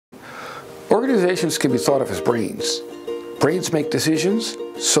Organizations can be thought of as brains. Brains make decisions,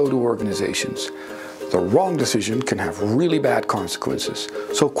 so do organizations. The wrong decision can have really bad consequences.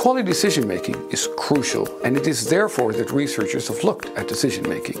 So quality decision making is crucial, and it is therefore that researchers have looked at decision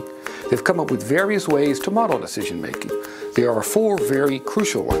making. They've come up with various ways to model decision making. There are 4 very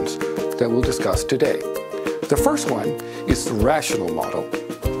crucial ones that we'll discuss today. The first one is the rational model.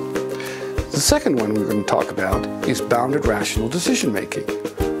 The second one we're going to talk about is bounded rational decision making.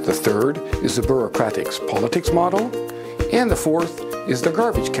 The third is the bureaucratic politics model. And the fourth is the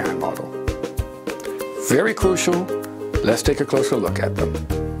garbage can model. Very crucial. Let's take a closer look at them.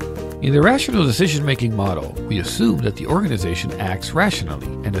 In the rational decision-making model, we assume that the organization acts rationally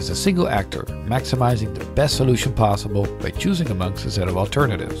and as a single actor, maximizing the best solution possible by choosing amongst a set of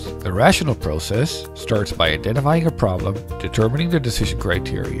alternatives. The rational process starts by identifying a problem, determining the decision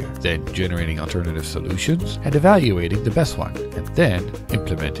criteria, then generating alternative solutions, and evaluating the best one, and then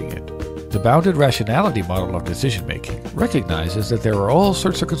implementing it. The bounded rationality model of decision-making recognizes that there are all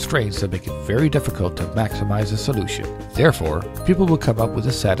sorts of constraints that make it very difficult to maximize a solution. Therefore, people will come up with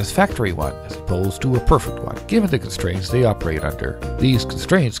a satisfactory one as opposed to a perfect one, given the constraints they operate under. These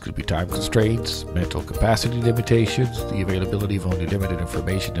constraints could be time constraints, mental capacity limitations, the availability of only limited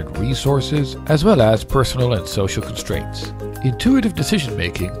information and resources, as well as personal and social constraints. Intuitive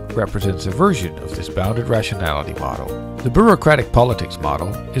decision-making represents a version of this bounded rationality model. The bureaucratic politics model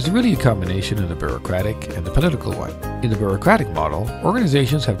is really a combination of the bureaucratic and the political one. In the bureaucratic model,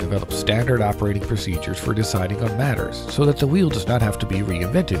 organizations have developed standard operating procedures for deciding on matters, so that the wheel does not have to be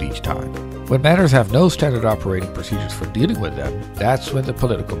reinvented each time. When matters have no standard operating procedures for dealing with them, that's when the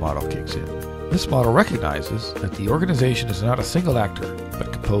political model kicks in. This model recognizes that the organization is not a single actor,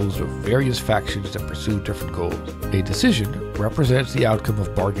 but composed of various factions that pursue different goals. A decision represents the outcome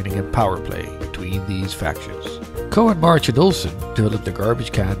of bargaining and power play between these factions. Cohen, March, and Olson developed the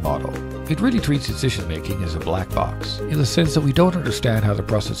garbage can model. It really treats decision-making as a black box, in the sense that we don't understand how the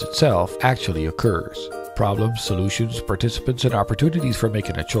process itself actually occurs. Problems, solutions, participants, and opportunities for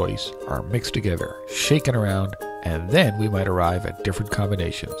making a choice are mixed together, shaken around, and then we might arrive at different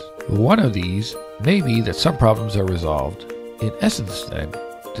combinations. One of these may be that some problems are resolved. In essence, then,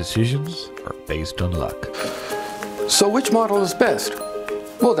 decisions are based on luck. So which model is best?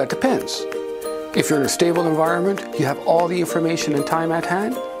 Well, that depends. If you're in a stable environment, you have all the information and time at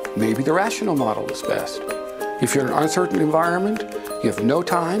hand, maybe the rational model is best. If you're in an uncertain environment, you have no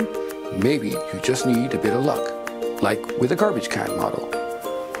time, maybe you just need a bit of luck, like with the garbage can model.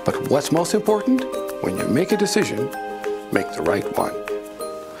 But what's most important? When you make a decision, make the right one.